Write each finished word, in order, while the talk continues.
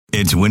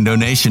It's Window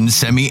Nation's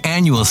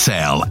semi-annual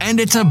sale, and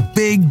it's a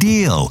big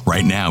deal.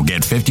 Right now,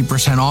 get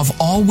 50% off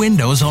all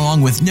windows along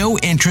with no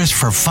interest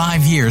for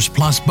 5 years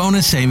plus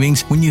bonus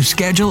savings when you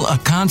schedule a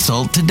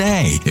consult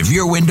today. If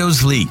your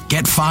windows leak,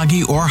 get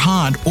foggy or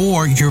hot,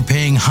 or you're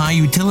paying high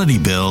utility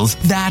bills,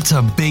 that's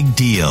a big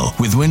deal.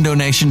 With Window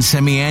Nation's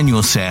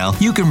semi-annual sale,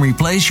 you can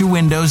replace your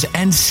windows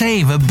and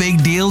save a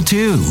big deal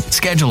too.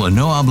 Schedule a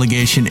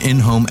no-obligation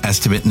in-home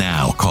estimate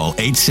now. Call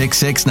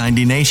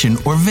 866-90-NATION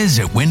or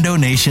visit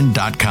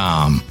windownation.com.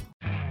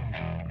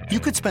 You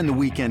could spend the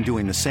weekend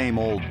doing the same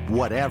old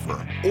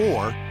whatever,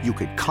 or you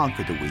could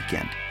conquer the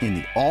weekend in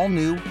the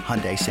all-new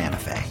Hyundai Santa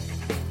Fe.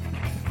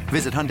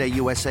 Visit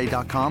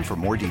HyundaiUSA.com for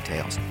more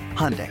details.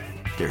 Hyundai,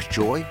 there's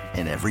joy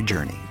in every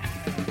journey.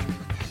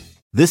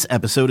 This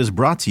episode is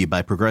brought to you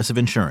by Progressive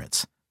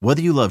Insurance.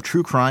 Whether you love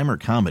true crime or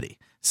comedy,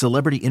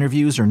 celebrity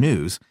interviews or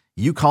news,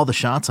 you call the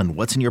shots on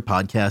what's in your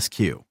podcast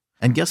queue.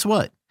 And guess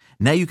what?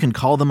 Now you can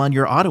call them on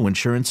your auto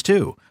insurance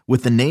too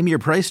with the Name Your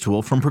Price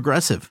tool from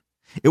Progressive.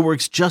 It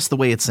works just the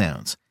way it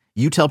sounds.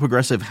 You tell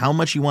Progressive how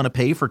much you want to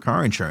pay for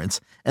car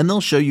insurance, and they'll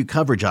show you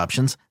coverage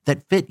options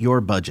that fit your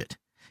budget.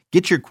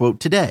 Get your quote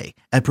today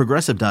at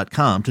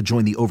Progressive.com to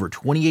join the over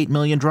 28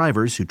 million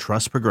drivers who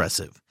trust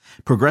Progressive.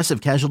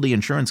 Progressive Casualty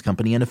Insurance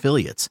Company and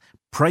Affiliates.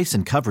 Price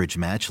and coverage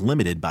match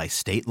limited by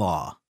state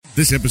law.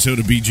 This episode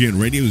of BGN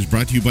Radio is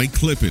brought to you by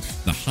Clip It,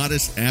 the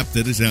hottest app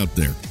that is out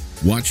there.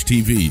 Watch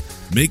TV,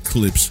 make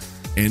clips,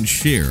 and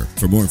share.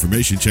 For more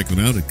information, check them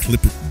out at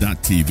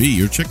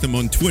clipit.tv or check them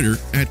on Twitter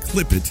at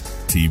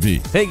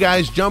clipittv. Hey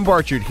guys, John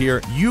Barchard here.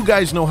 You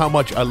guys know how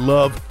much I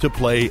love to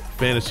play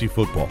fantasy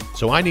football.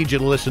 So I need you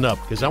to listen up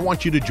because I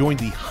want you to join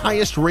the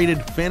highest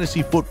rated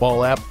fantasy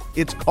football app.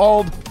 It's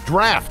called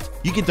Draft.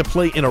 You get to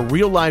play in a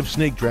real live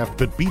snake draft,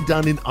 but be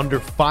done in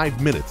under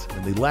 5 minutes,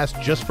 and they last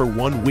just for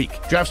 1 week.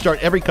 Drafts start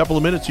every couple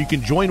of minutes, so you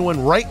can join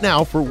one right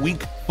now for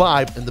week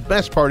 5. And the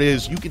best part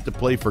is you get to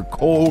play for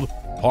cold,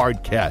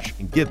 hard cash.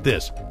 And get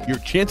this, your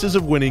chances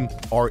of winning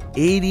are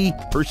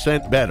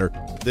 80% better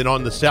than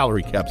on the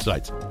salary cap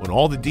sites, on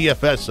all the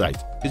DFS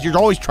sites. Because you're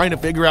always trying to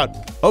figure out,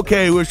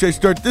 okay, where should I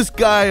start this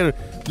guy, and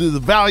do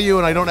the value,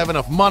 and I don't have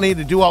enough money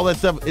to do all that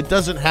stuff. It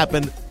doesn't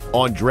happen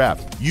on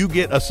Draft. You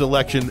get a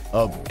selection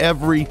of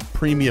every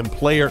premium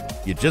player.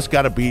 You just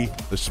got to be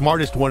the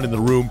smartest one in the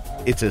room.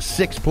 It's a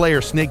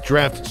 6-player snake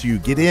draft, so you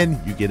get in,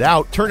 you get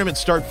out. Tournaments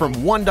start from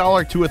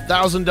 $1 to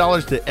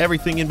 $1,000 to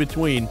everything in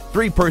between.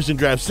 3-person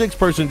drafts,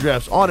 6-person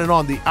drafts, on and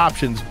on. The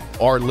options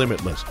are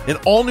limitless. And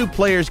all new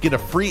players get a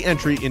free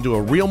entry into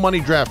a real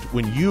money draft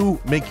when you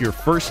make your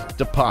first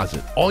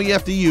deposit. All you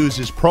have to use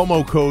is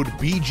promo code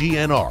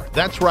BGNR.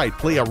 That's right,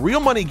 play a real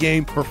money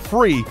game for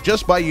free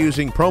just by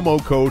using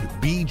promo code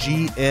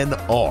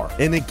BGNR.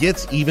 And it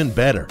gets even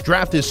better.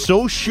 Draft is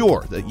so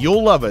sure that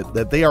you'll love it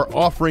that they are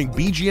offering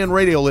BGN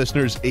Radio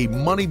listeners a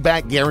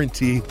money-back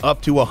guarantee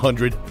up to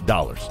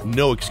 $100.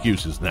 No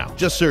excuses now.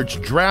 Just search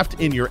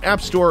Draft in your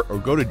app store or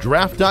go to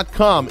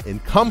draft.com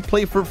and come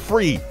play for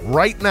free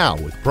right now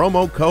with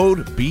promo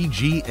code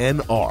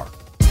BGNR.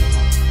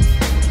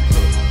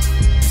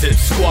 Zip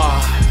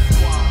Squad.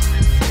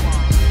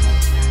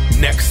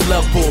 Next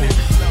level.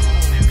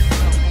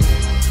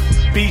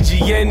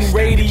 BGN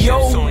Radio.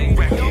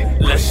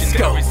 Let's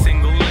go.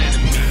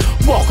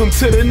 Welcome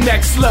to the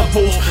next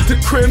level, the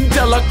creme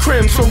de la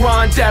creme.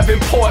 Sharon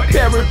Davenport,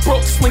 Barrett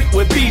Brooks, linked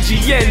with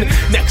BGN.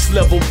 Next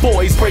level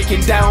boys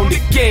breaking down the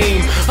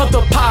game of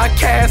the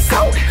podcast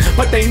out,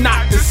 but they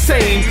not the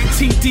same.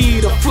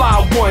 TD the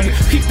fly one,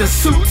 peep the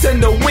suits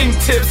and the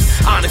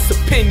wingtips. Honest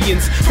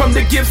opinions from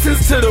the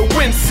Gibsons to the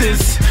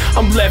Winces.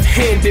 I'm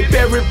left-handed,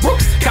 Barrett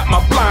Brooks got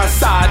my blind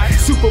side.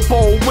 Super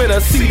Bowl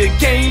winner, see the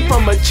game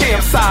from a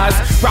champ size.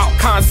 Route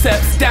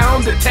concepts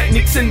down, the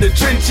techniques in the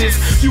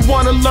trenches. You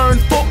wanna learn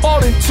football?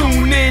 Then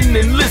tune in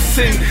and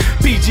listen.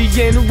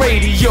 BGN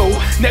Radio,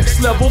 next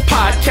level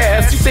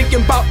podcast. You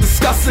thinking about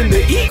discussing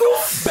the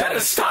Eagles? Better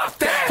stop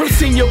that. From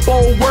Senior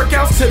Bowl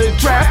workouts to the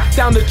draft,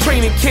 down to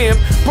training camp,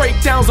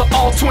 breakdowns of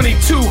all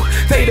 22.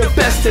 They the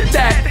best at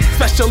that.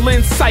 Special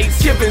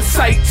insights, giving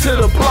sight to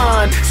the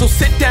blind. So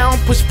sit down,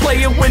 push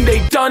play, and when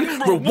they done,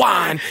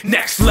 rewind.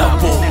 Next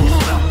level.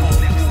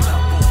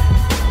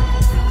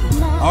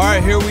 All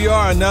right, here we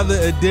are, another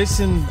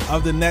edition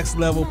of the Next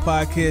Level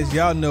Podcast.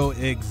 Y'all know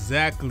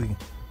exactly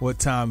what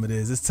time it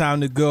is. It's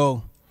time to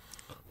go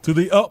to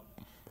the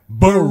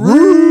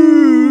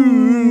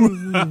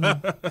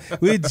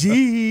with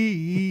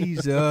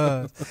Jesus.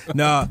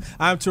 No,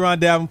 I'm Teron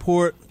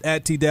Davenport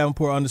at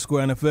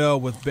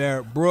 @TDavenport_NFL with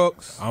Barrett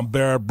Brooks. I'm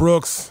Barrett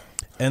Brooks.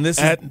 And this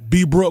at is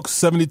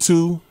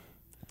BBrooks72.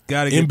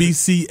 Gotta get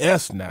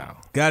NBCS now.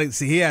 Got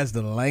see, he has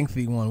the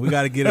lengthy one. We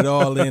got to get it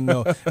all in,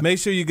 though. Make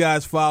sure you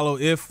guys follow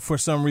if, for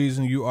some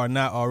reason, you are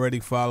not already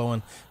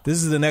following.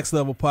 This is the Next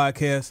Level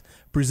Podcast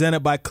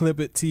presented by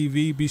Clip It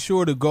TV. Be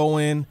sure to go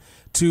in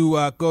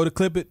to go to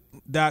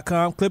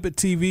clipit.com,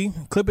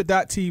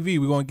 clipit.tv.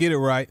 We're going to get it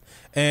right.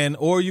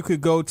 Or you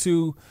could go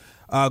to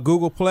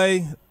Google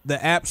Play,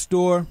 the App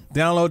Store,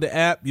 download the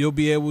app. You'll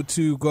be able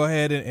to go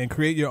ahead and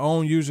create your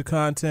own user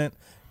content.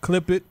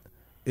 Clip It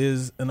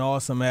is an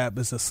awesome app.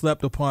 It's a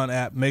slept-upon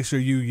app. Make sure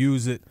you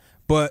use it.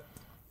 But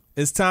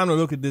it's time to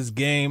look at this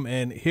game,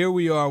 and here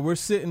we are. We're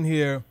sitting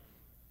here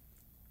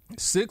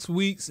 6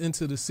 weeks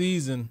into the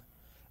season,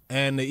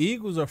 and the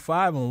Eagles are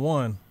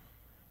 5-1,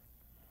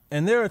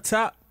 and they're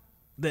atop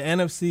the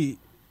NFC,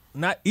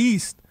 not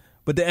East,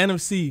 but the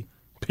NFC.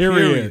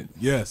 Period.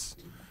 Yes.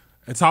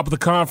 At top of the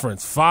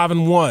conference,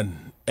 5-1.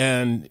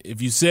 And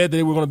if you said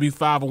they were going to be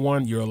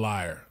 5-1, you're a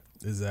liar.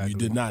 Exactly. You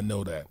did not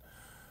know that.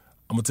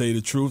 I'm going to tell you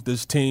the truth.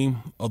 This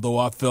team, although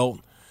I felt,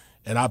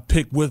 and I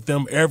picked with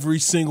them every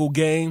single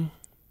game,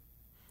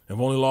 have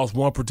only lost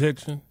one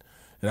prediction,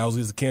 and that was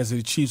against the Kansas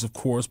City Chiefs, of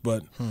course.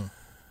 But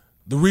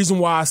the reason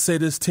why I say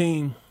this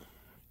team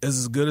is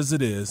as good as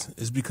it is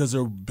because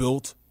they're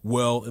built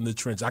well in the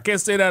trench. I can't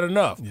say that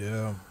enough.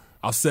 Yeah.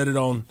 I've said it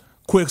on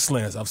Quick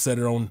Slants. I've said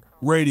it on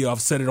radio.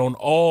 I've said it on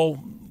all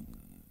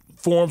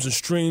forms and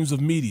streams of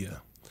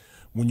media.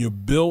 When you're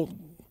built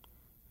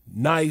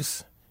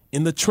nice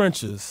in the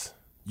trenches,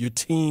 your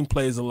team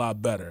plays a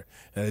lot better.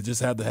 And they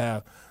just have to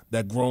have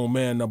that grown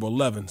man, number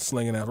 11,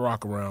 slinging that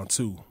rock around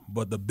too.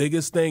 But the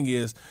biggest thing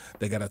is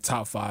they got a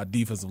top 5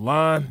 defensive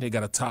line. They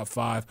got a top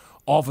 5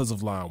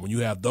 offensive line. When you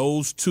have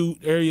those two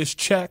areas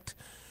checked,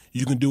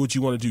 you can do what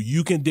you want to do.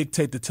 You can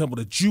dictate the tempo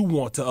that you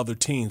want to other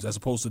teams as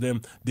opposed to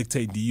them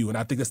dictating to you. And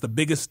I think that's the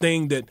biggest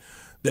thing that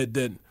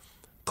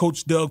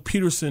Coach Doug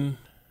Peterson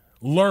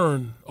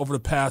learned over the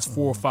past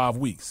 4 or 5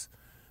 weeks,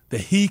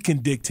 that he can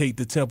dictate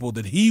the tempo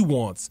that he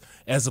wants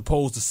as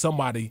opposed to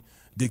somebody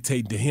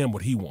dictating to him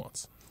what he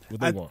wants, what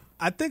they want.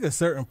 I think a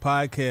certain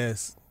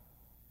podcast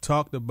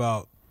talked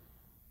about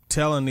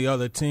telling the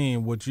other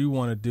team what you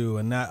want to do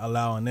and not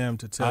allowing them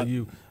to tell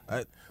you.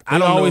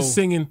 I'm always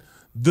singing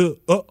the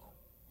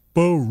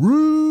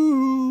Baru.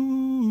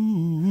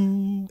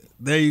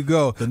 There you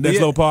go. The Next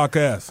Level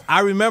Podcast. I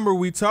remember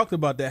we talked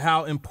about that,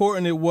 how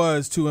important it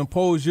was to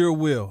impose your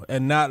will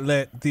and not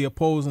let the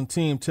opposing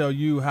team tell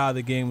you how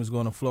the game was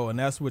going to flow. And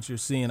that's what you're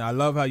seeing. I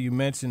love how you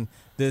mentioned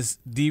this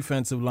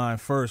defensive line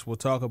first. We'll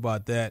talk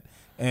about that.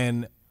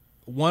 And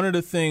one of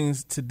the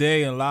things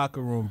today in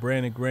locker room,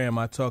 Brandon Graham,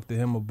 I talked to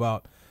him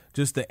about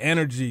just the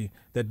energy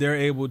that they're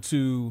able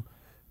to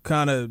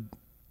kind of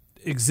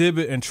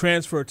exhibit and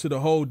transfer to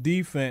the whole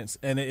defense.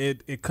 And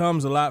it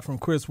comes a lot from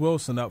Chris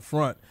Wilson up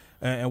front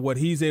and what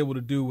he's able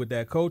to do with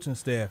that coaching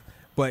staff.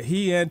 But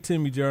he and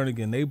Timmy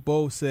Jernigan, they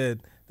both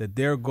said that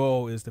their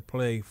goal is to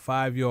play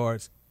 5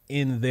 yards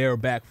in their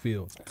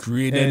backfield.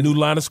 Create a new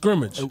line of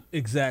scrimmage.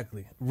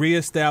 Exactly.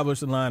 Reestablish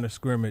the line of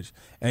scrimmage.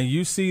 And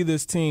you see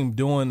this team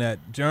doing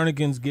that.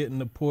 Jernigan's getting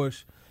the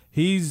push.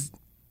 He's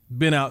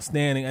been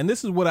outstanding. And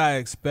this is what I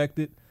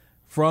expected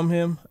from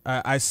him.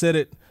 I said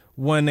it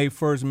when they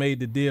first made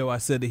the deal. I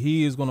said that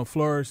he is going to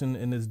flourish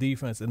in this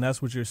defense, and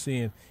that's what you're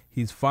seeing.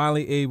 He's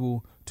finally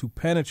able to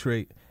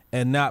penetrate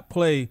and not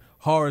play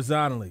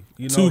horizontally.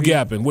 You know,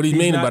 two-gapping. What do you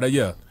mean by that?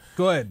 Yeah.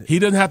 Go ahead. He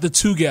doesn't have to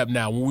two-gap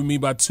now. What we mean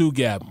by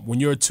two-gap,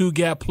 when you're a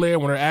two-gap player,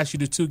 when they ask you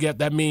to two-gap,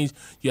 that means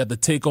you have to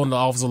take on the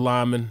offensive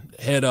lineman,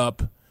 head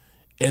up,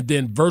 and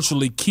then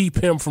virtually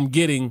keep him from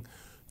getting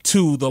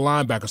to the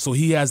linebacker. So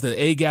he has the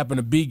A-gap and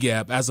the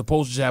B-gap as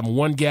opposed to just having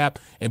one gap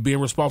and being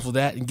responsible for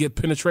that and get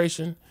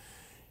penetration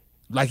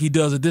like he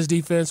does at this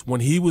defense. When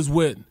he was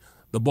with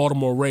the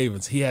Baltimore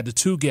Ravens, he had the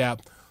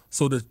two-gap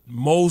so that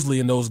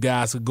Mosley and those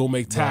guys could go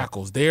make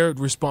tackles. Right. They're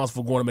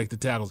responsible for going to make the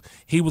tackles.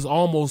 He was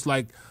almost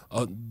like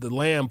the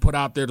lamb put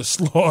out there to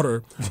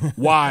slaughter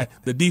why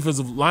the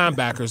defensive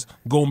linebackers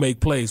go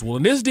make plays. Well,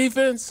 in this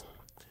defense,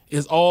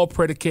 it's all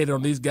predicated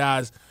on these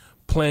guys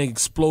playing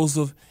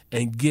explosive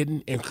and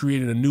getting and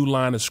creating a new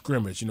line of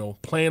scrimmage. You know,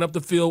 playing up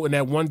the field in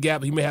that one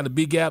gap. He may have the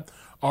B gap.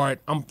 All right,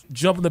 I'm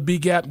jumping the B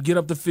gap, get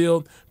up the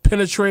field,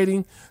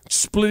 penetrating,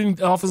 splitting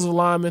the offensive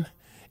lineman,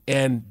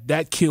 and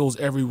that kills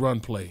every run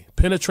play.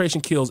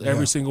 Penetration kills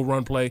every single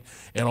run play.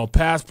 And on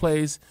pass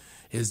plays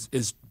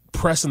is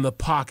pressing the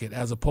pocket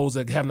as opposed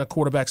to having a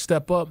quarterback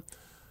step up.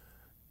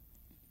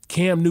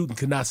 Cam Newton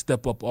could not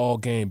step up all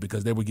game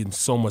because they were getting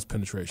so much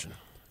penetration.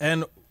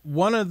 And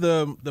one of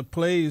the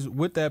plays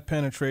with that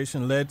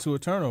penetration led to a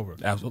turnover.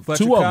 Absolutely.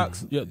 Fletcher Two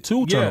Cox. of them. Yeah,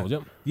 two turnovers.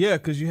 Yep. Yeah,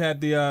 because you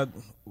had the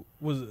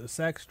was it a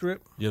sack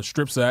strip? Yeah,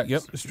 strip sack.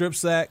 Yep. Strip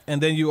sack,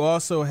 and then you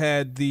also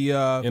had the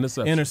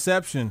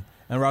interception.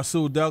 And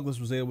Rasul Douglas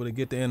was able to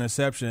get the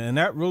interception, and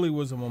that really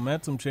was a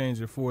momentum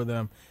changer for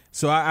them.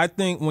 So I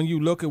think when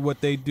you look at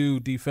what they do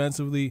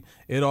defensively,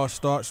 it all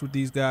starts with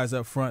these guys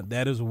up front.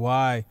 That is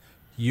why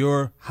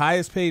your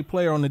highest paid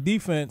player on the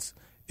defense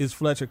is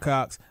Fletcher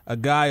Cox, a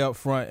guy up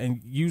front.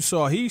 And you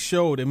saw he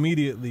showed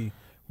immediately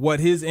what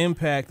his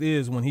impact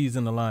is when he's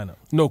in the lineup.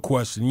 No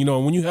question. You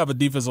know, when you have a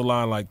defensive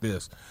line like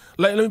this,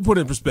 let me put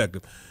it in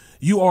perspective.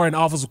 You are an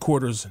offensive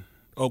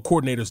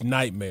coordinator's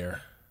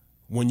nightmare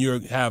when you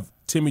have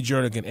Timmy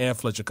Jernigan and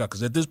Fletcher Cox.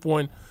 Because at this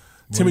point,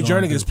 Timmy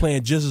Jernigan is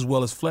playing just as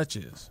well as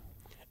Fletcher is.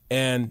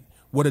 And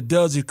what it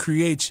does, it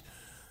creates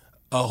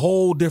a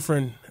whole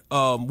different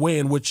way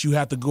in which you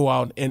have to go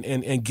out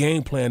and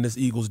game plan this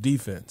Eagles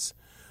defense.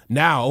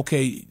 Now,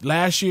 okay,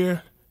 last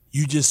year,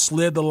 you just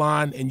slid the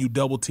line and you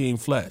double-team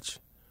Fletch.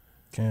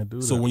 Can't do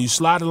that. So when you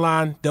slide the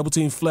line, double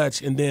team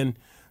Fletch, and then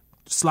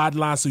slide the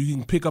line so you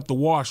can pick up the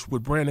wash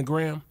with Brandon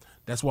Graham,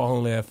 that's why I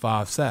only had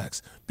 5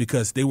 sacks,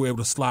 because they were able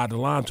to slide the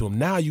line to him.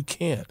 Now you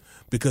can't,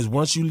 because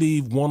once you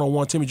leave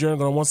one-on-one, Timmy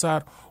Jernigan on one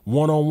side,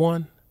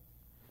 one-on-one,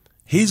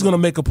 he's going to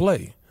make a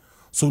play.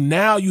 So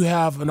now you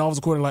have an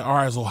offensive coordinator like, all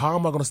right, so how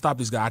am I going to stop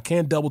this guy? I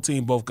can't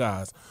double-team both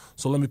guys,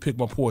 so let me pick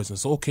my poison.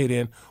 So, okay,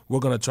 then, we're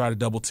going to try to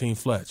double-team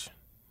Fletch.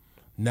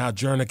 Now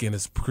Jernigan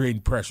is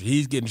creating pressure.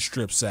 He's getting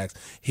strip sacks.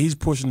 He's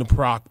pushing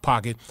the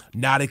pocket.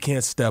 Now they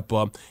can't step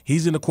up.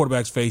 He's in the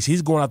quarterback's face.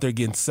 He's going out there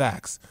getting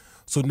sacks.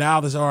 So now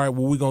there's, all right,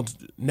 well, we're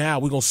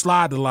gonna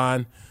slide the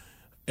line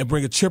and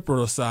bring a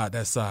chipper aside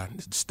that side.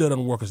 It still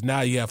doesn't work because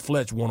now you have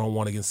Fletch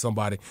one-on-one against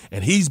somebody,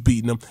 and he's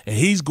beating them, and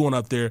he's going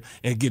up there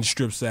and getting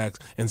strip sacks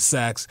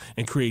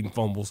and creating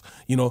fumbles.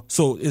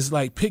 So it's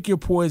like pick your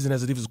poison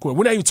as a defensive coordinator.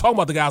 We're not even talking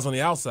about the guys on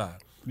the outside.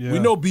 Yeah. We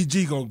know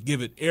BG going to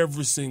give it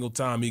every single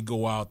time he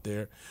go out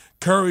there.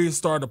 Curry is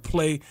starting to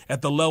play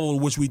at the level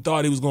at which we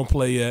thought he was going to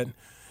play at.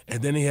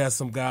 And then he has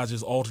some guys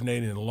just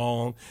alternating in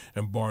Long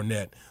and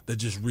Barnett that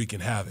just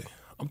wreaking havoc.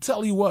 I'm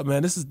telling you what,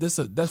 man,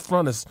 that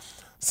front is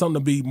something to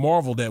be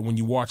marveled at when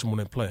you watch them when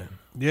they're playing.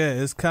 Yeah,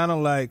 it's kind of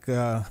like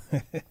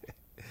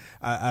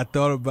I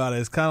thought about it.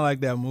 It's kind of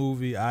like that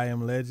movie I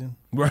Am Legend,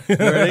 right?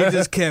 Where they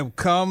just kept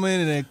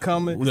coming and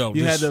coming. No,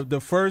 you had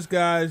the first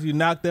guys, you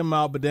knocked them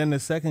out, but then the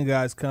second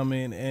guys come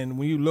in, and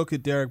when you look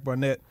at Derek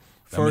Barnett,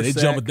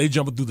 they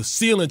jumping through the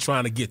ceiling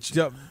trying to get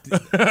you,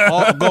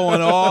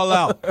 going all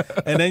out.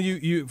 And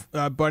then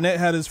Barnett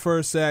had his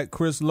first sack.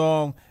 Chris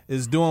Long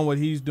is doing what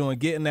he's doing,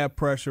 getting that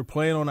pressure,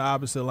 playing on the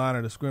opposite line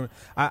of the scrimmage.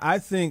 I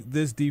think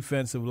this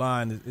defensive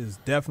line is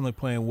definitely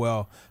playing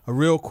well.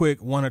 Real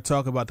quick, want to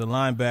talk about the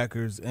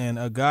linebackers, and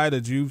a guy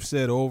that you've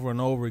said over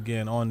and over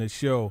again on this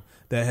show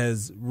that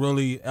has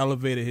really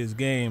elevated his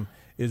game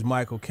is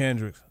Michael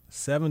Kendricks.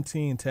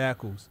 17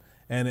 tackles.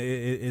 And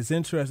it's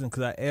interesting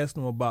because I asked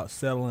him about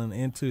settling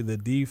into the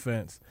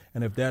defense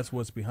and if that's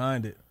what's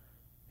behind it.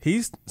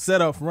 He's set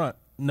up front.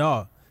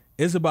 No,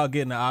 it's about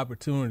getting the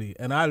opportunity.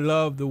 And I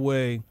love the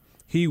way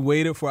he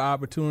waited for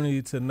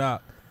opportunity to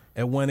knock.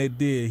 And when it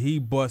did, he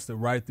busted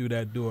right through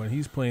that door. And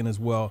he's playing as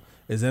well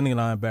as any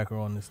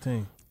linebacker on this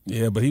team.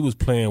 Yeah, but he was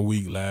playing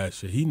weak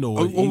last year. He knows.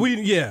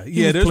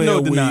 There's no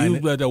denying it. He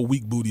was that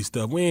weak booty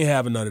stuff. We ain't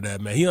having none of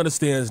that, man. He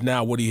understands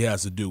now what he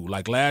has to do.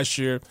 Like last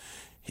year,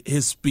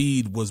 his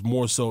speed was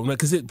more so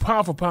because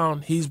pound for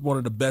pound, he's one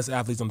of the best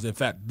athletes on the team. In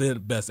fact, the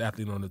best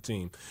athlete on the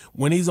team.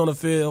 When he's on the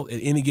field at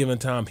any given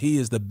time, he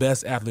is the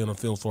best athlete on the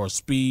field for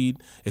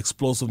speed,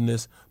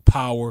 explosiveness,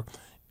 power,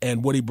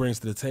 and what he brings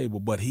to the table.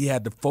 But he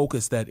had to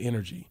focus that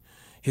energy.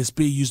 His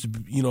speed used to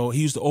be,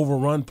 he used to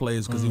overrun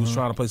plays because he was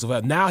trying to play so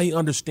fast. Now he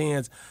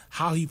understands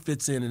how he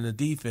fits in the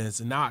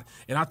defense. And I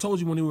told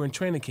you when we were in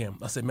training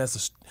camp, I said, man,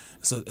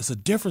 it's a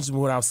difference in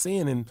what I was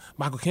seeing in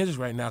Michael Kendricks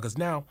right now because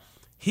now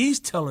he's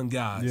telling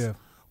guys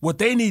what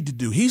they need to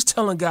do. He's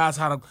telling guys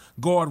how to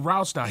guard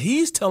routes now.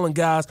 He's telling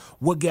guys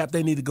what gap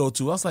they need to go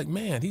to. I was like,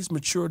 man, he's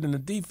matured in the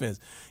defense.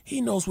 He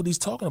knows what he's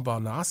talking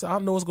about now. I said, I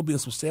know it's going to be a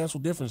substantial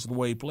difference in the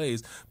way he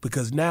plays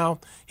because now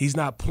he's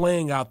not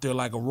playing out there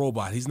like a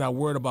robot. He's not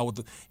worried about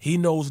he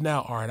knows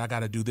now, all right, I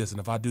got to do this, and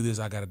if I do this,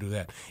 I got to do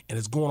that. And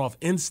it's going off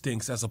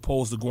instincts as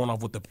opposed to going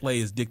off what the play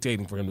is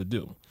dictating for him to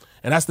do.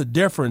 And that's the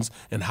difference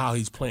in how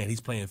he's playing.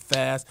 He's playing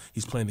fast.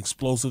 He's playing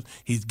explosive.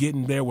 He's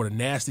getting there with a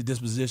nasty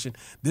disposition.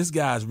 This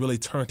guy's really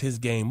turned his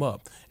game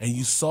up. And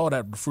you saw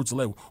that with the fruits of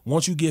labor.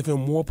 Once you give him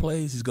more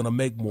plays, he's going to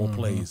make more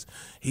plays.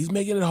 He's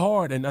making it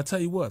hard. And I tell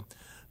you what,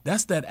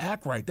 that's that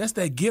act right. That's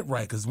that get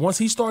right. Because once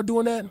he started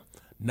doing that,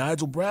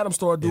 Nigel Bradham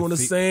started doing the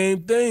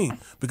same thing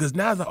because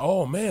now it's like,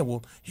 oh, man,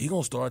 well, he's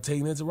going to start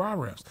taking into raw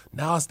reps.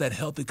 Now it's that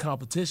healthy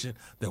competition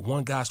that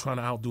one guy's trying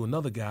to outdo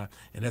another guy,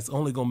 and that's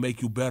only going to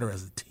make you better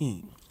as a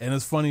team. And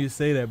it's funny you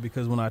say that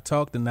because when I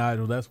talked to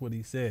Nigel, that's what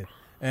he said.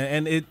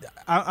 And it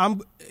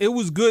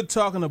was good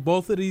talking to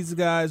both of these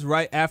guys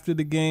right after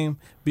the game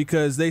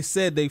because they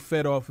said they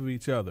fed off of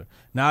each other.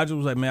 Nigel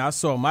was like, man, I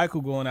saw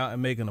Michael going out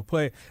and making a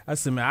play. I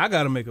said, man, I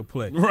got to make a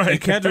play. Right.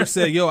 And Kendrick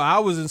said, yo, I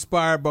was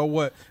inspired by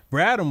what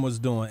Bradham was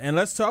doing. And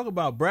let's talk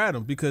about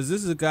Bradham because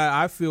this is a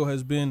guy I feel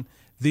has been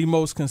the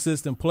most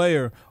consistent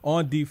player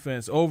on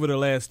defense over the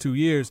last 2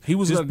 years. He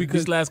was just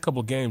because these last couple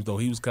of games, though,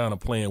 he was kind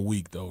of playing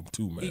weak, though,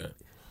 too, man.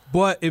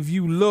 But if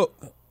you look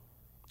 –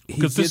 He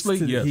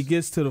He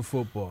gets to the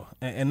football,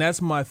 and that's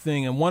my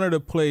thing. And one of the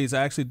plays,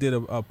 I actually did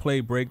a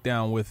play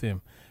breakdown with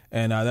him,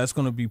 and that's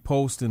going to be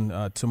posting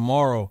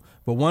tomorrow.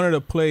 But one of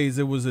the plays,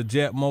 it was a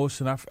jet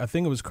motion. I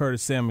think it was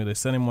Curtis Samuel. They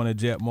sent him on a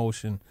jet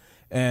motion,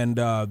 and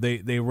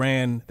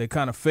they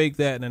kind of faked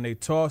that, and then they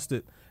tossed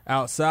it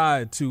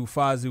outside to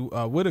Fuzzy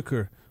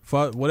Whitaker,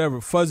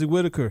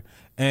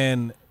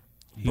 and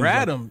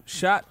Bradham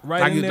shot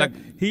right in there.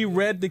 He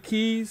read the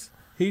keys.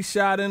 He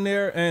shot in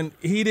there, and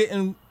he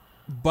didn't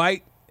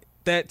bite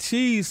that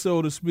cheese,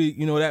 so to speak,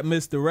 that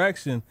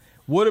misdirection.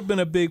 would have been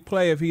a big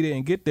play if he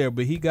didn't get there,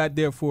 but he got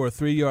there for a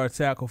 3-yard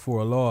tackle for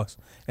a loss.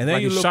 And then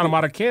like he shot him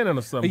out of cannon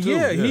or something, too.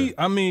 Yeah,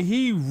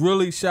 he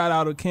really shot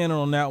out a cannon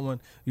on that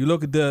one. You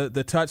look at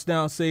the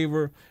touchdown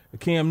saver,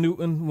 Cam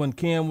Newton, when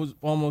Cam was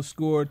almost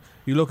scored.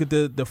 You look at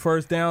the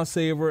first down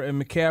saver,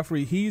 and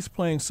McCaffrey, he's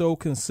playing so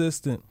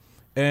consistent.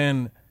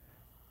 And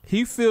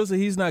he feels that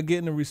he's not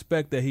getting the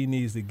respect that he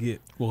needs to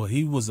get. Well,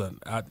 he was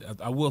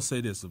I will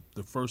say this,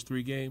 the first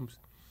 3 games,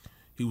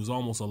 he was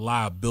almost a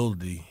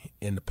liability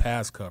in the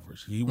pass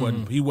coverage. He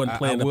wasn't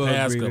playing the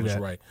pass coverage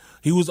right.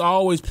 He was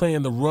always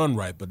playing the run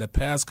right, but the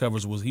pass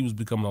coverage he was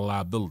becoming a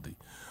liability.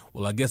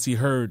 Well, I guess he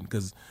heard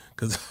because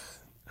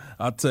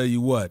I'll tell you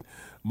what,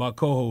 my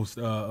co-host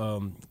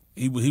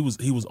he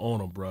was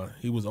on him, bro.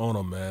 He was on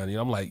him, man.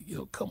 I'm like,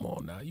 yo, come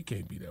on now, you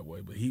can't be that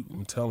way. But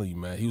I'm telling you,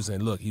 man, he was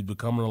saying, look, he's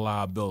becoming a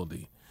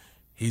liability.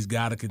 He's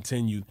got to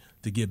continue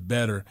to get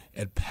better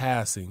at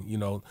passing.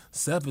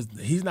 Seth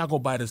he's not gonna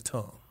bite his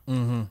tongue.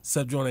 Mm-hmm.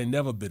 Seth Joyner ain't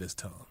never bit his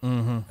tongue.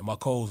 Mm-hmm. And my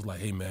coach was like,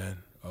 hey, man,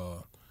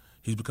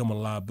 he's becoming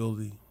a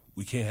liability.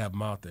 We can't have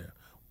him out there.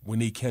 We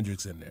need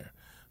Kendricks in there.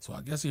 So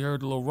I guess he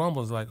heard the little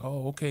rumbles like,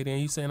 oh, okay, then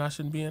he's saying I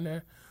shouldn't be in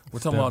there? We're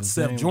talking about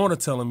Seth Joyner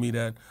telling me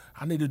that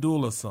I need to do a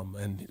little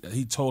something. And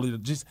he told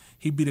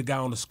he beat a guy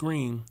on the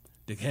screen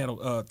to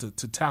handle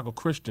to tackle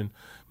Christian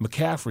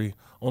McCaffrey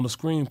on the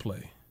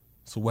screenplay.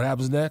 So what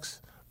happens next?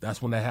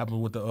 That's when that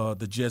happened with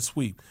the jet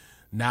sweep.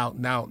 Now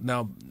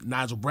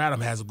Nigel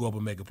Bradham has to go up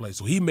and make a play.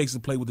 So he makes a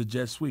play with the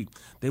jet sweep.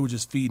 They were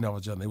just feeding off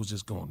each other. They was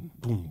just going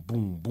boom,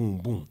 boom, boom,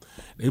 boom.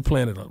 They were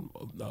playing at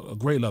a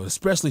great level,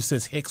 especially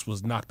since Hicks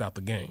was knocked out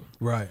the game.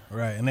 Right.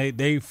 And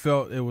they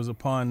felt it was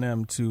upon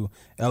them to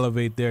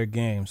elevate their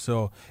game.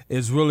 So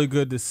it's really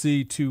good to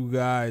see 2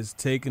 guys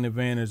taking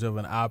advantage of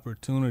an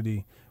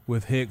opportunity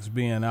with Hicks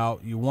being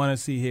out. You want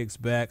to see Hicks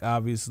back,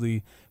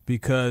 obviously,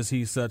 because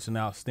he's such an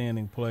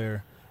outstanding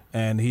player.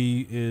 And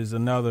he is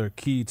another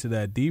key to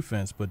that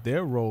defense, but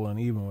they're rolling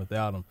even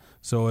without him.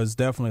 So it's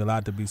definitely a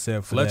lot to be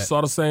said for Fletch that.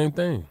 saw the same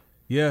thing.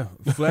 Yeah,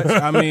 Fletch.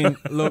 I mean,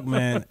 look,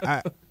 man,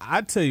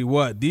 I tell you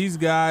what, these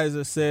guys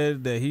have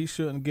said that he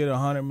shouldn't get a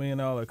 $100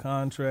 million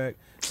contract,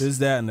 this,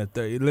 that, and the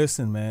third.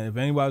 Listen, man, if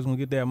anybody's going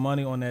to get that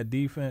money on that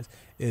defense,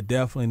 it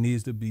definitely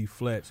needs to be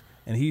Fletch.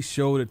 And he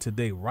showed it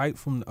today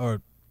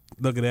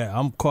look at that.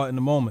 I'm caught in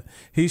the moment.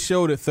 He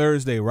showed it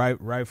Thursday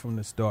right from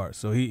the start.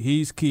 So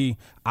he's key.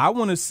 I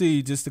want to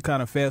see, just to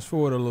kind of fast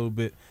forward a little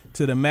bit,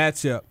 to the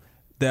matchup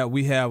that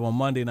we have on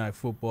Monday Night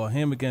Football,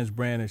 him against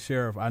Brandon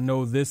Sheriff. I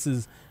know this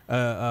is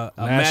a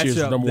last year's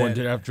matchup number 1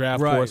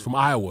 draft choice from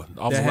Iowa,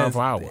 offensive line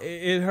from Iowa.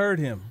 It hurt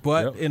him.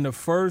 But in the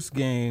first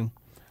game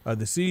of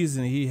the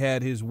season, he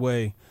had his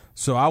way.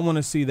 So I want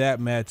to see that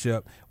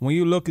matchup. When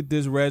you look at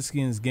this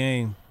Redskins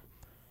game,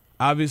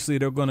 obviously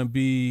they're going to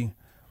be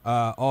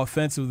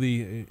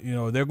offensively,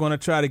 they're going to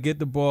try to get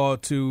the ball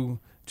to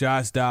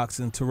Josh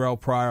Doctson, Terrell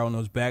Pryor on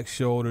those back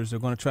shoulders. They're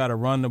going to try to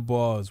run the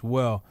ball as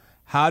well.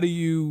 How do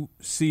you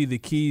see the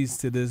keys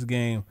to this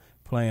game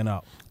playing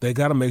out? They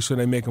got to make sure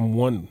they make them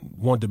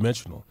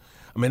one-dimensional.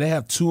 I mean, they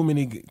have too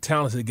many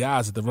talented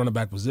guys at the running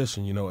back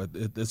position,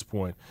 at this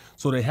point.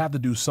 So they have to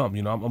do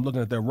something. I'm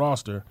looking at their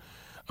roster.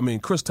 I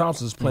mean, Chris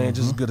Thompson is playing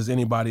just as good as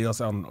anybody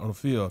else out on the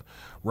field.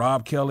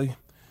 Rob Kelly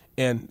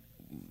and,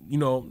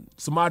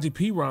 Samaje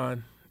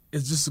Perine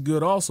is just as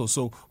good also.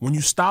 So when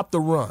you stop the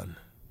run,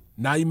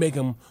 now you make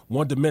him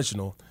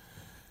one-dimensional.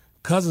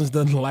 Cousins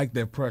doesn't like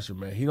that pressure,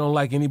 man. He don't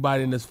like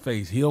anybody in his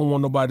face. He don't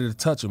want nobody to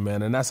touch him,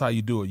 man, and that's how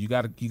you do it. You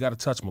got to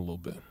touch him a little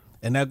bit.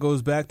 And that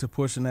goes back to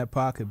pushing that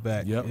pocket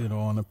back,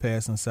 on the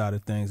passing side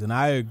of things. And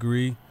I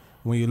agree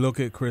when you look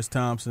at Chris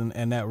Thompson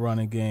and that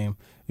running game.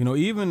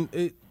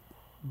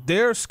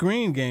 Their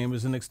screen game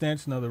is an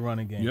extension of the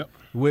running game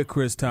with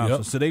Chris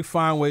Thompson. So they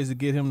find ways to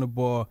get him the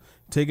ball,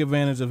 take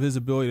advantage of his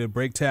ability to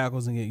break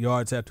tackles and get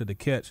yards after the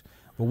catch.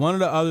 But one of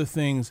the other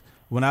things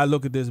when I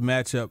look at this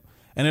matchup,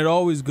 and it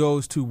always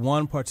goes to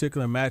one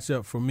particular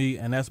matchup for me,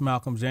 and that's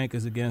Malcolm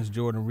Jenkins against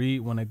Jordan Reed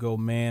when they go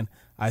man.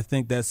 I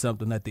think that's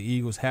something that the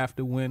Eagles have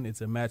to win.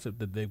 It's a matchup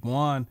that they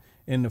won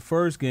in the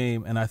first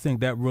game, and I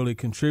think that really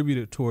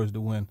contributed towards the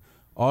win.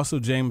 Also,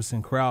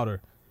 Jamison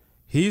Crowder.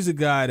 He's a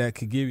guy that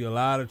could give you a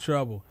lot of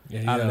trouble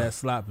out of that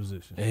slot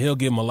position. And he'll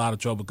give him a lot of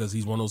trouble because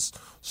he's one of those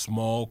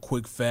small,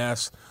 quick,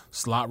 fast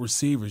slot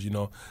receivers.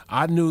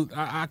 I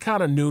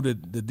kind of knew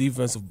that the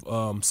defensive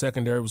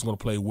secondary was going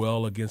to play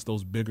well against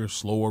those bigger,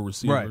 slower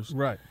receivers.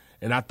 Right.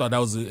 And I thought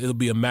it'll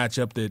be a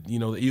matchup that,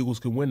 the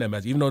Eagles could win that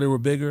match. Even though they were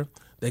bigger,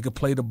 they could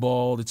play the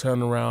ball, they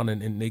turn around,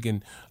 and they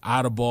can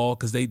eye the ball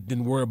because they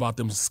didn't worry about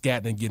them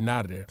scatting and getting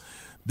out of there.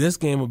 This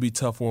game will be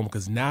tough for them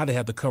because now they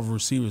have to cover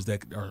receivers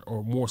that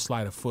are more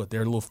slight of foot.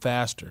 They're a little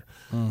faster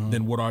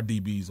than what our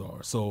DBs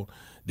are. So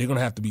they're going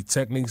to have to be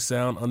technically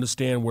sound,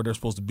 understand where they're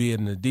supposed to be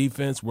in the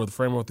defense, where the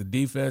framework of the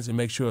defense, and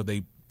make sure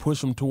they push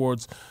them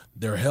towards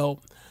their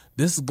help.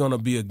 This is going to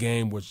be a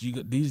game which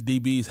these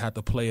DBs have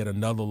to play at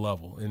another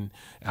level. And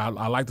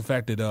I like the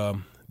fact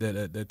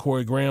that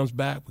Corey Graham's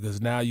back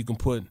because now you can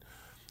put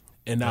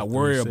and not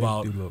worry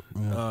about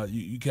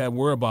you can't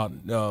worry about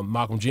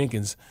Malcolm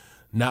Jenkins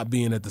not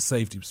being at the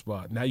safety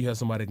spot. Now you have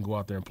somebody that can go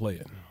out there and play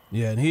it.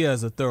 Yeah, and he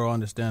has a thorough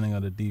understanding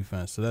of the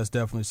defense, so that's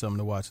definitely something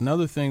to watch.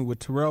 Another thing with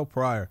Terrell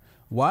Pryor,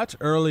 watch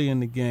early in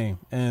the game.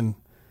 And,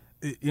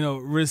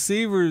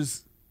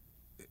 receivers,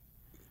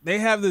 they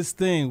have this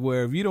thing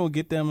where if you don't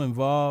get them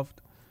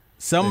involved,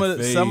 some of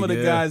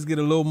the guys get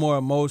a little more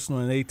emotional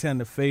and they tend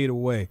to fade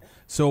away.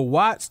 So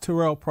watch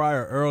Terrell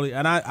Pryor early.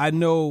 And I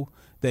know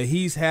that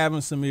he's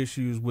having some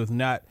issues with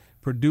not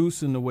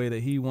producing the way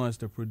that he wants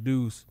to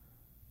produce.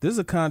 This is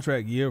a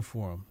contract year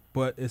for him,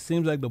 but it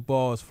seems like the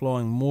ball is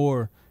flowing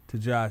more to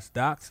Josh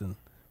Doctson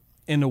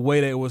in the way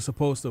that it was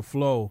supposed to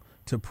flow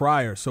to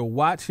Pryor. So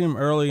watch him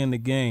early in the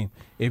game.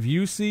 If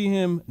you see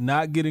him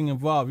not getting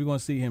involved, you're going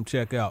to see him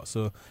check out.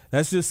 So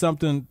that's just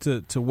something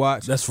to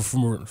watch. That's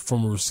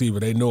from a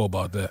receiver. They know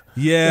about that.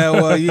 Yeah,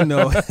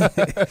 well,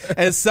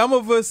 And some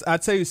of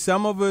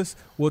us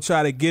will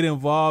try to get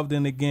involved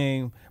in the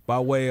game by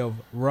way of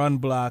run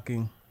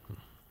blocking,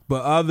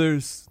 but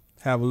others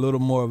have a little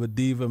more of a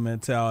diva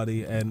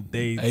mentality, and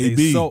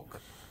they sulk.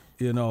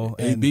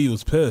 AB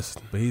was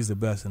pissed. But he's the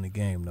best in the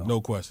game, though.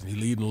 No question. He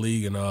leading the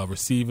league in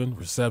receiving,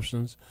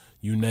 receptions,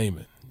 you name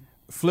it.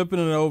 Flipping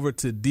it over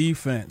to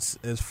defense,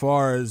 as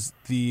far as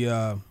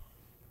the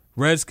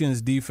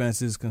Redskins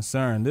defense is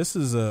concerned, this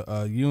is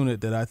a unit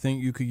that I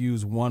think you could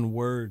use one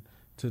word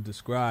to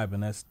describe,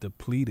 and that's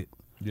depleted.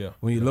 Yeah.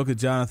 When you look at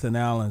Jonathan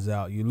Allen's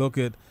out, you look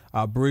at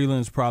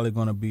Breeland's probably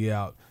going to be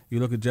out.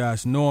 You look at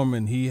Josh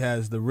Norman, he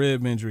has the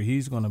rib injury,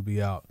 he's going to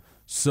be out.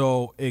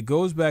 So it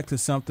goes back to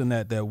something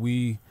that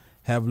we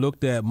have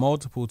looked at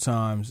multiple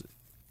times,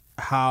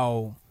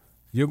 how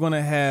you're going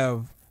to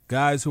have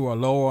guys who are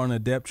lower on the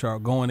depth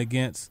chart going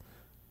against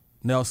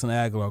Nelson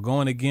Aguilar,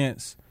 going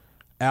against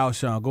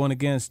Alshon, going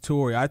against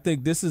Torrey. I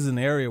think this is an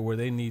area where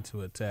they need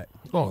to attack.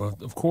 Oh,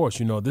 of course.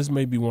 This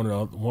may be one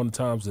of the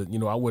times that,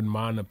 I wouldn't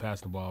mind them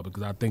passing the ball,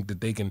 because I think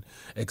that they can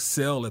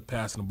excel at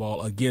passing the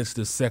ball against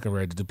this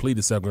secondary, the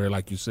depleted secondary,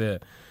 like you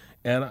said.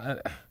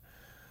 And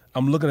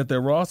I'm looking at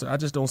their roster. I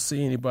just don't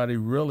see anybody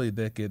really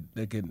that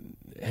could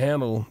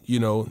handle,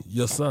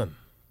 your son.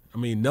 I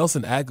mean,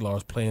 Nelson Aguilar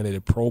is playing at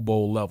a Pro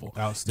Bowl level.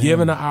 Outstanding.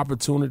 Given the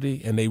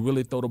opportunity and they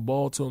really throw the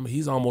ball to him,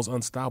 he's almost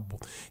unstoppable.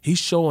 He's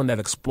showing that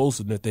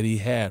explosiveness that he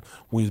had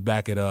when he was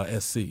back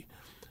at SC.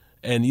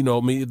 And, the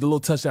little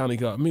touchdown he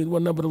got,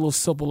 what number, the little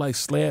simple like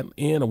slant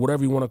in or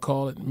whatever you want to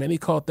call it. Man, he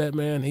caught that,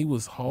 man. He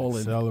was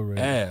hauling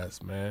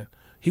ass, man.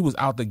 He was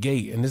out the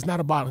gate. And it's not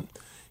about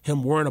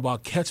him worrying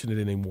about catching it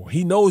anymore.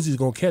 He knows he's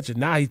going to catch it.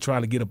 Now he's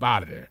trying to get up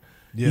out of there.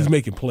 Yeah. He's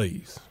making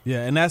plays.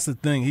 Yeah, and that's the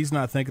thing. He's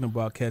not thinking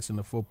about catching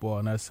the football,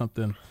 and that's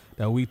something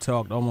that we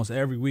talked almost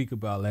every week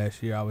about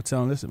last year. I would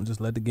tell him, listen,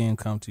 just let the game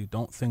come to you.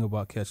 Don't think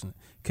about catching it.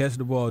 Catch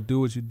the ball, do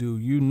what you do.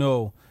 You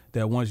know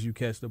that once you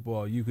catch the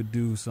ball, you could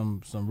do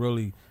some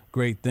really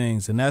great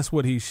things, and that's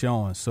what he's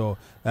showing. So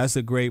that's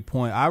a great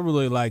point. I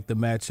really like the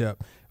matchup,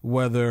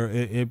 whether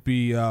it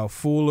be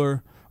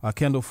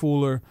Kendall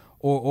Fuller,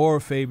 or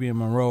Fabian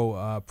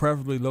Moreau,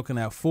 preferably looking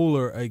at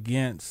Fuller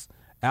against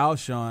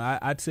Alshon.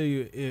 I tell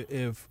you,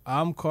 if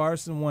I'm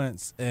Carson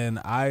Wentz and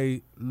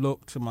I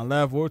look to my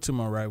left or to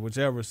my right,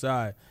 whichever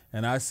side,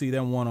 and I see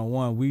them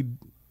one-on-one,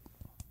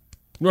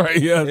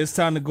 it's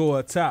time to go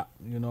up top,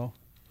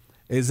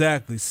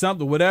 Exactly.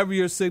 Whatever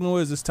your signal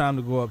is, it's time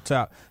to go up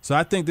top. So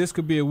I think this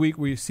could be a week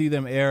where you see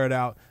them air it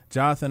out.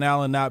 Jonathan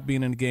Allen not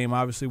being in the game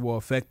obviously will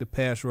affect the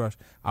pass rush.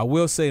 I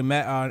will say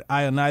Matt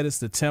Ioannidis,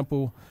 the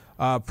Temple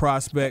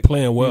prospect,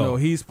 playing well.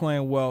 He's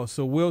playing well.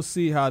 So we'll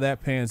see how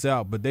that pans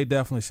out. But they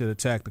definitely should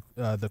attack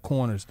the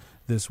corners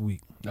this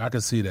week. I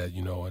can see that,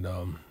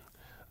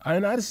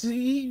 and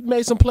he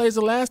made some plays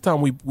the last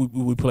time we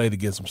played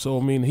against him. So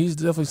he's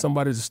definitely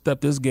somebody to step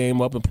this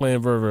game up and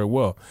playing very, very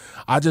well.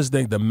 I just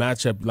think the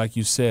matchup, like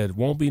you said,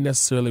 won't be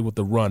necessarily with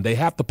the run. They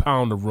have to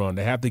pound the run.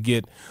 They have to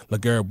get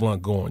LeGarrette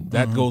Blount going.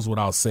 That goes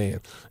without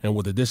saying. And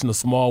with the addition of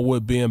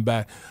Smallwood being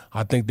back,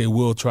 I think they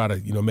will try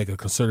to make a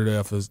concerted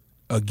effort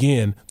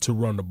again to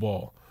run the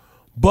ball.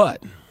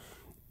 But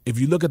if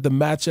you look at the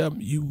matchup,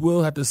 you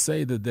will have to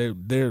say that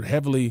they're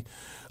heavily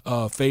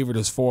favored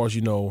as far as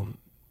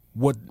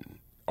what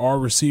our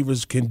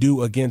receivers can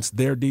do against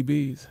their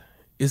DBs.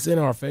 It's in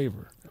our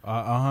favor.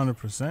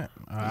 100%.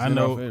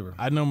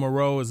 I know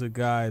Moreau is a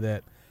guy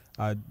that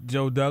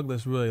Joe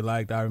Douglas really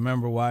liked. I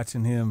remember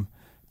watching him,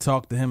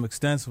 talk to him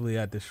extensively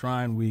at the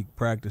Shrine Week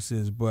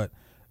practices, but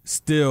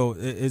still,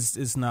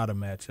 it's not a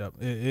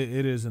matchup.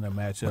 It isn't a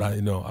matchup.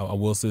 But I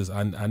will say this: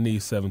 I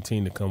need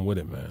 17 to come with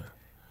it, man.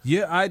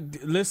 Yeah,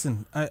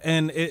 listen,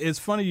 and it's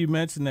funny you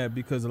mentioned that,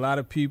 because a lot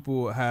of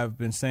people have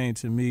been saying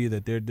to me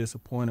that they're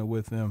disappointed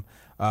with him.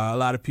 A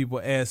lot of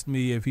people asked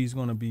me if he's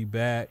going to be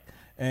back,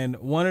 and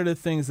one of the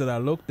things that I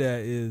looked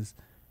at is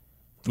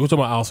we're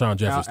talking about Alshon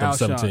Jeffries,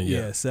 17.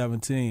 Yeah,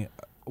 17.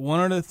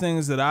 One of the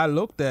things that I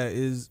looked at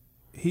is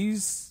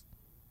he's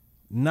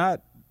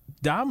not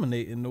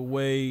dominating the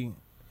way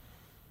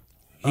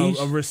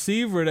a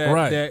receiver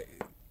that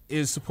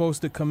is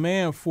supposed to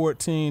command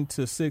 $14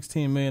 to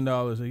 $16 million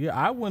a year.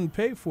 I wouldn't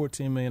pay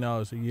 $14 million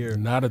a year.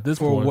 Not at this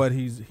point. For what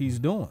he's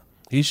doing.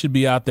 He should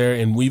be out there,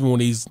 and even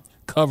when he's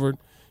covered,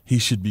 he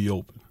should be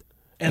open.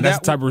 And that's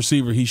the type of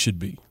receiver he should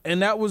be.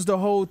 And that was the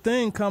whole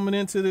thing coming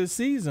into this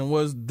season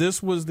was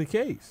the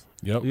case.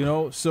 Yep. You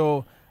know,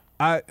 so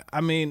I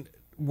mean,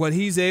 what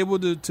he's able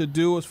to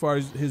do as far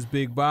as his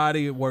big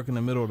body, working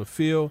the middle of the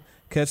field,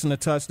 catching the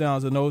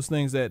touchdowns and those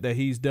things that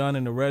he's done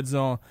in the red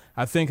zone,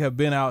 I think have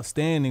been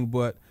outstanding.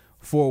 But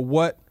for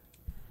what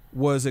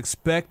was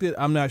expected,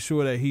 I'm not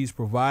sure that he's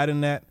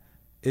providing that.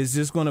 It's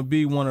just going to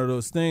be one of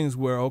those things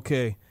where,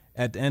 okay,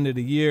 at the end of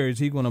the year, is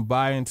he going to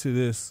buy into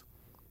this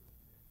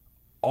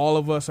all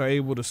of us are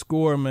able to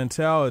score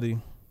mentality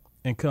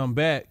and come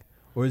back,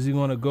 or is he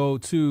going to go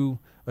to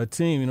a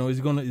team? You know, is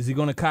he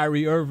going to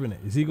Kyrie Irving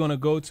it? Is he going to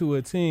go to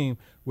a team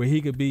where he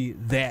could be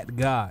that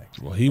guy?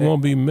 Well, he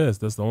won't be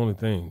missed. That's the only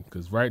thing.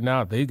 Because right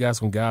now they got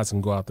some guys who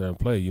can go out there and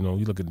play. You know,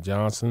 you look at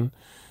Johnson,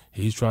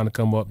 he's trying to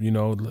come up. You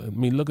know, I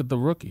mean, look at the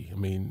rookie. I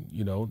mean,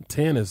 you know,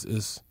 10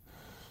 is.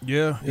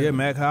 Yeah,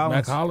 Mac Hollins.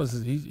 Mac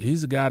Hollins,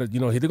 he's a guy that, you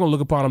know, they're going to look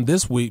upon him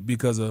this week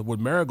because of with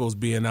Marigold's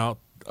being out,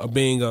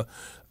 being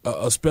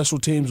a special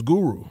teams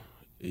guru.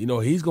 You know,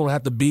 he's going to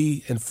have to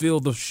be and fill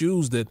the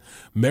shoes that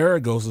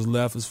Marigold's has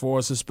left as far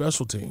as his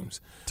special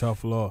teams.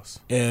 Tough loss.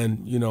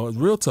 And, you know, it's a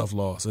real tough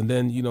loss. And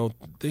then, you know,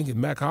 thinking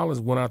Mac Hollins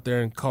went out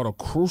there and caught a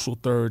crucial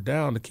third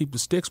down to keep the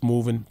sticks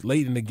moving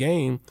late in the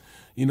game,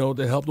 you know,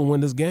 that helped him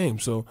win this game.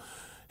 So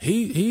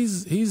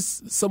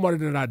he's somebody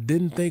that I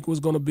didn't think was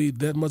going to be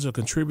that much of a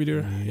contributor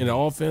in the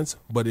offense.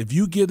 But if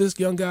you give this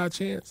young guy a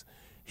chance,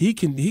 he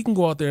can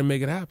go out there and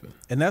make it happen.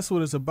 And that's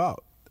what it's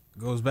about.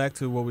 Goes back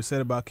to what we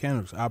said about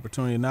Kendricks.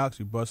 Opportunity knocks,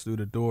 you bust through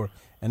the door.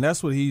 And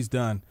that's what he's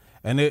done.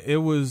 And it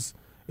was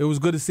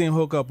good to see him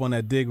hook up on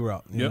that dig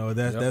route. You know,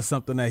 that's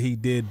something that he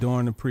did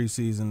during the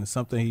preseason. It's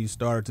something he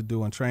started to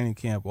do in training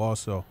camp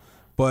also.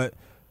 But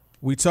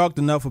we talked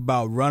enough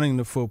about running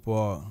the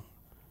football,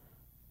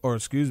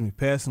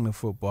 passing the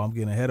football. I'm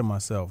getting ahead of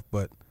myself.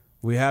 But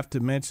we have to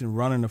mention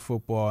running the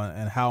football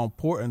and how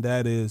important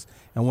that is.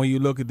 And when you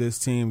look at this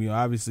team, you know,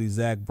 obviously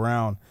Zach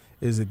Brown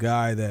is a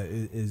guy that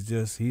is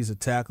just, he's a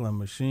tackling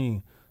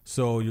machine.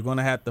 So you're going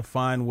to have to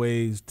find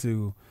ways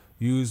to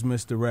use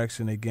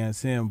misdirection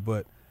against him.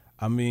 But,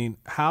 I mean,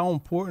 how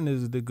important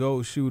is it to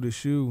go shoe to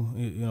shoe?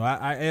 You know,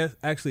 I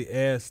actually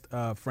asked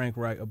Frank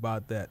Reich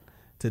about that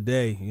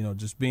today, you know,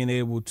 just being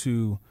able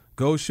to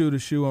go shoe to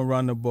shoe and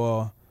run the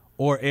ball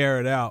or air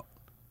it out.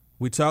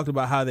 We talked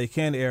about how they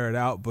can air it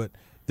out, but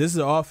this is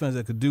an offense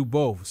that could do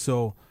both.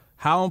 So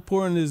how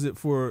important is it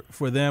for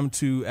them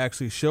to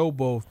actually show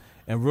both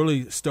and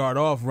really start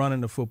off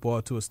running the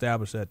football to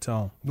establish that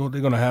tone? No,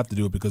 they're going to have to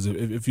do it because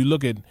if you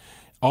look at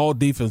all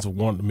defenses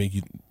want to make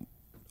you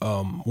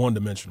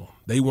one-dimensional.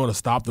 They want to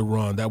stop the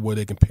run. That way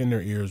they can pin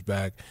their ears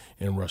back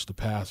and rush the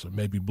passer,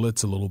 maybe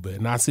blitz a little bit.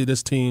 And I see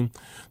this team,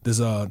 this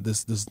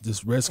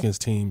Redskins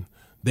team,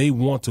 they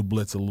want to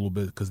blitz a little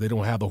bit because they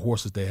don't have the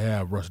horses they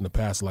have rushing the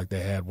passer like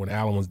they had when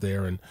Allen was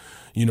there. And,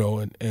 you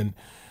know, and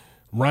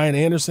Ryan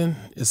Anderson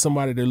is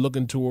somebody they're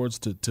looking towards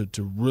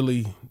to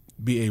really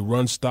be a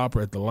run stopper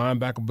at the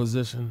linebacker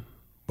position,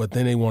 but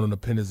then they want him to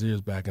pin his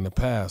ears back in the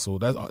pass. So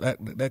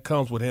that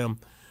comes with him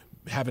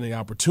having the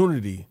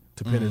opportunity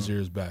to pin his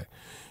ears back.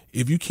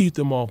 If you keep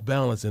them off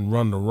balance and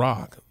run the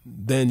rock,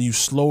 then you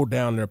slow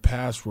down their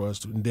pass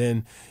rush, and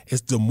then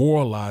it's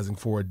demoralizing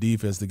for a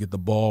defense to get the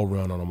ball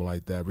run on them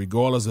like that,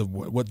 regardless of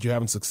what you're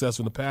having success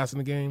in the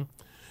passing game.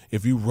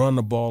 If you run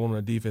the ball on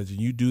a defense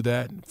and you do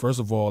that, first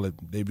of all,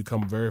 they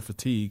become very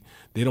fatigued.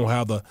 They don't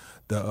have the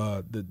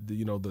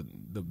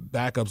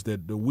backups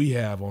that we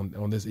have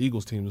on this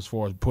Eagles team as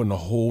far as putting a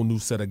whole new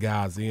set of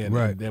guys in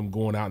and them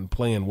going out and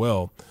playing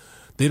well.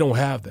 They don't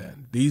have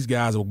that. These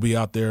guys will be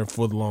out there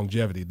for the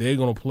longevity. They're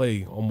going to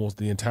play almost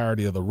the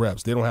entirety of the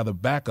reps. They don't have the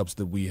backups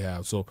that we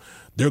have, so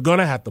they're going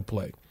to have to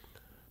play.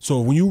 So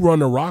when you run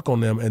the rock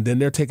on them and then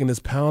they're taking this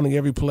pounding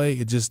every play,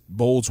 it just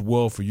bodes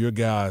well for your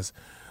guys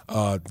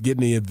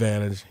getting the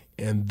advantage,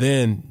 and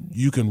then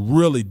you can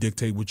really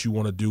dictate what you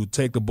want to do.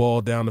 Take the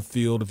ball down the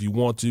field if you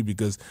want to,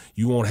 because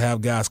you won't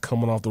have guys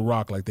coming off the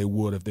rock like they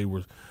would if they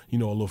were, you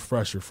know, a little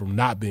fresher from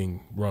not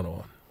being run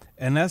on.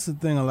 And that's the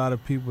thing a lot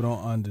of people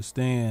don't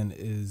understand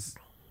is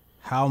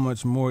how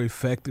much more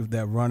effective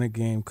that running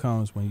game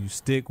comes when you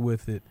stick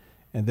with it.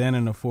 And then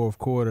in the fourth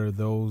quarter,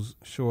 those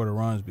shorter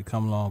runs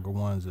become longer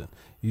ones. And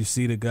you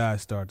see the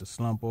guys start to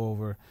slump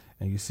over,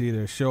 and you see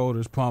their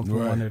shoulders pumping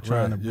when they're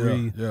trying to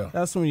breathe. Yeah.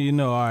 That's when you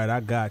know, all right, I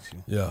got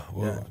you. Yeah,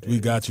 well,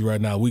 we got you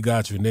right now. We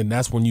got you. And then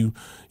that's when you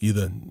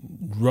either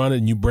run it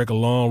and you break a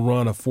long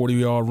run, a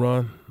 40-yard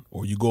run,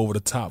 or you go over the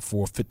top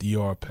for a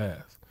 50-yard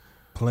pass.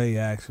 Play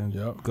action,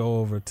 go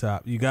over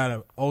top. You got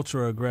an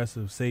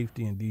ultra-aggressive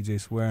safety in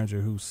DJ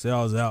Swearinger who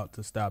sells out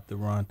to stop the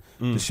run.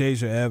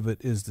 DeShazier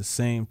Everett is the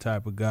same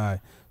type of guy.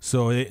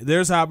 So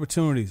there's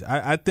opportunities.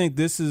 I think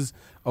this is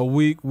a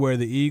week where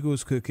the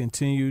Eagles could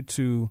continue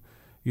to,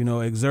 you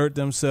know, exert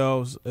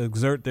themselves,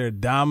 exert their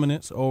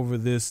dominance over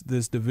this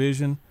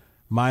division,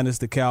 minus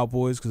the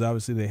Cowboys, because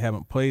obviously they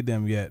haven't played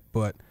them yet.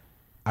 But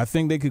I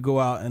think they could go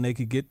out and they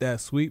could get that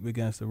sweep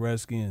against the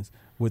Redskins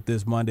with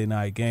this Monday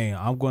night game.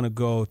 I'm going to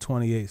go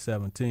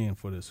 28-17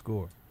 for the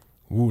score.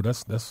 Ooh,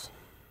 that's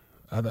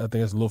I think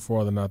it's a little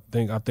farther than I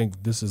think. I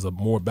think this is a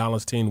more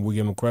balanced team than we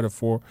give them credit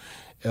for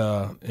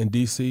in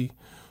D.C.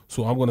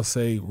 So I'm going to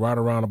say right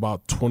around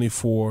about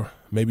 24,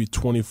 maybe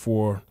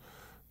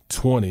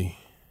 24-20,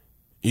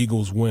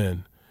 Eagles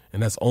win.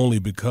 And that's only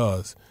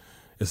because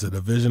it's a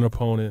division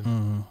opponent.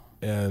 Mm-hmm.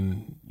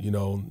 And,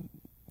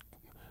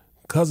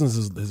 Cousins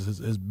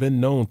has been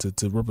known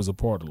to rip us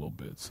apart a little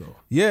bit. So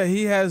yeah,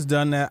 he has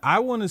done that. I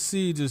want to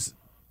see just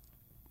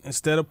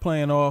instead of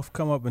playing off,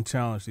 come up and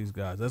challenge these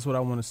guys. That's what I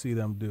want to see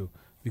them do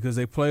because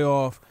they play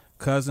off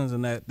Cousins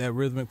and that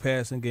rhythmic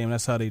passing game.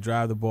 That's how they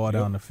drive the ball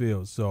down the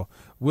field. So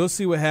we'll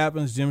see what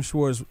happens. Jim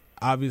Schwartz,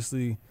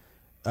 obviously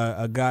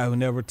a guy who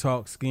never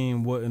talked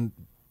scheme, wouldn't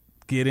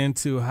get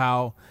into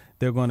how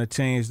they're going to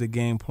change the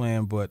game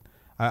plan, but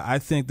I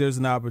think there's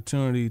an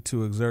opportunity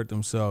to exert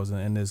themselves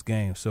in this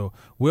game. So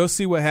we'll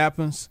see what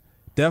happens.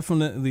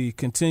 Definitely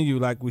continue,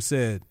 like we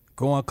said.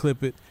 Go on,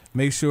 Clip It.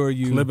 Make sure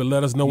you Clip It.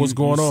 Let us know what's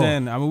going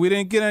on. I mean, we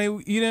didn't get any.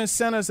 You didn't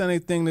send us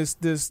anything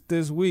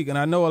this week, and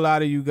I know a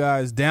lot of you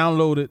guys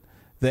downloaded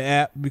the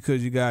app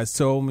because you guys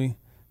told me.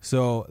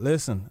 So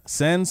listen,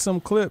 send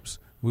some clips.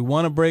 We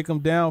want to break them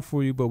down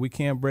for you, but we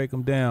can't break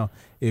them down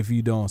if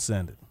you don't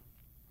send it.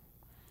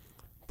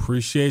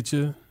 Appreciate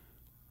you.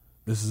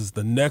 This is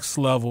the Next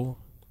Level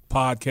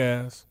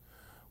podcast.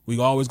 We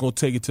always going to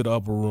take it to the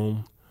upper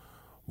room.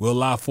 We'll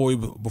lie for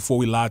you before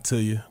we lie to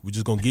you. We're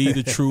just going to give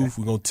you the truth.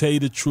 We're going to tell you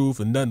the truth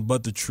and nothing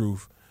but the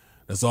truth.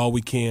 That's all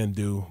we can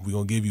do. We're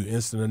going to give you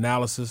instant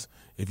analysis.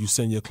 If you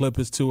send your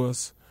clippers to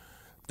us,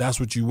 that's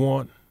what you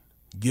want.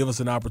 Give us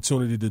an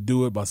opportunity to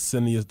do it by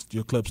sending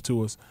your clips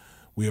to us.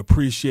 We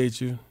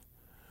appreciate you.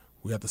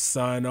 We have to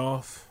sign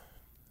off.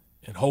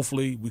 And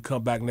hopefully we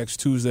come back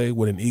next Tuesday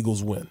with an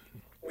Eagles win.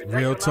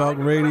 Real Talk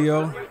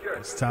Radio.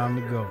 It's time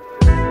to go.